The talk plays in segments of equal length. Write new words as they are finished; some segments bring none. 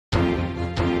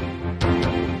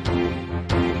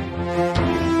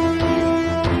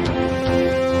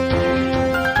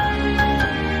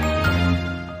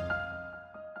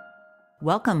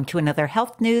Welcome to another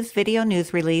Health News video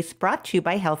news release brought to you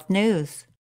by HealthNews.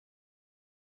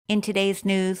 In today's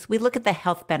news, we look at the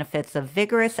health benefits of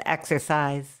vigorous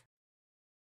exercise.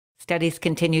 Studies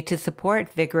continue to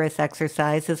support vigorous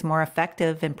exercise is more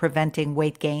effective in preventing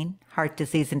weight gain, heart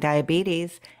disease and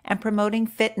diabetes, and promoting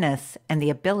fitness and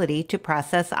the ability to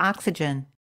process oxygen.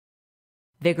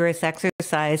 Vigorous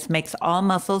exercise makes all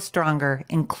muscles stronger,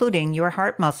 including your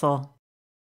heart muscle.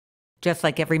 Just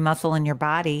like every muscle in your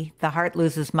body, the heart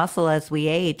loses muscle as we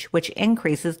age, which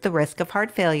increases the risk of heart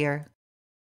failure.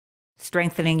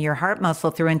 Strengthening your heart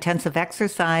muscle through intensive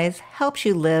exercise helps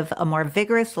you live a more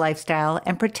vigorous lifestyle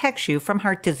and protects you from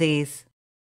heart disease.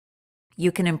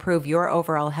 You can improve your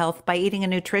overall health by eating a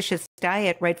nutritious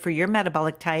diet right for your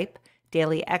metabolic type,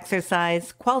 daily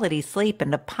exercise, quality sleep,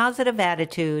 and a positive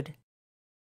attitude.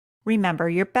 Remember,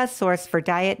 your best source for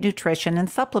diet, nutrition, and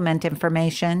supplement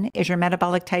information is your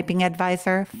metabolic typing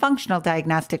advisor, functional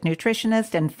diagnostic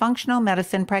nutritionist, and functional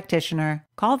medicine practitioner.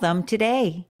 Call them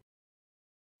today.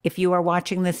 If you are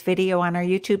watching this video on our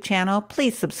YouTube channel,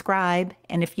 please subscribe.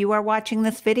 And if you are watching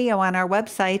this video on our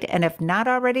website and have not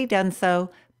already done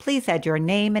so, please add your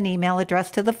name and email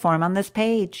address to the form on this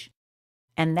page.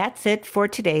 And that's it for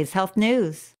today's health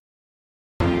news.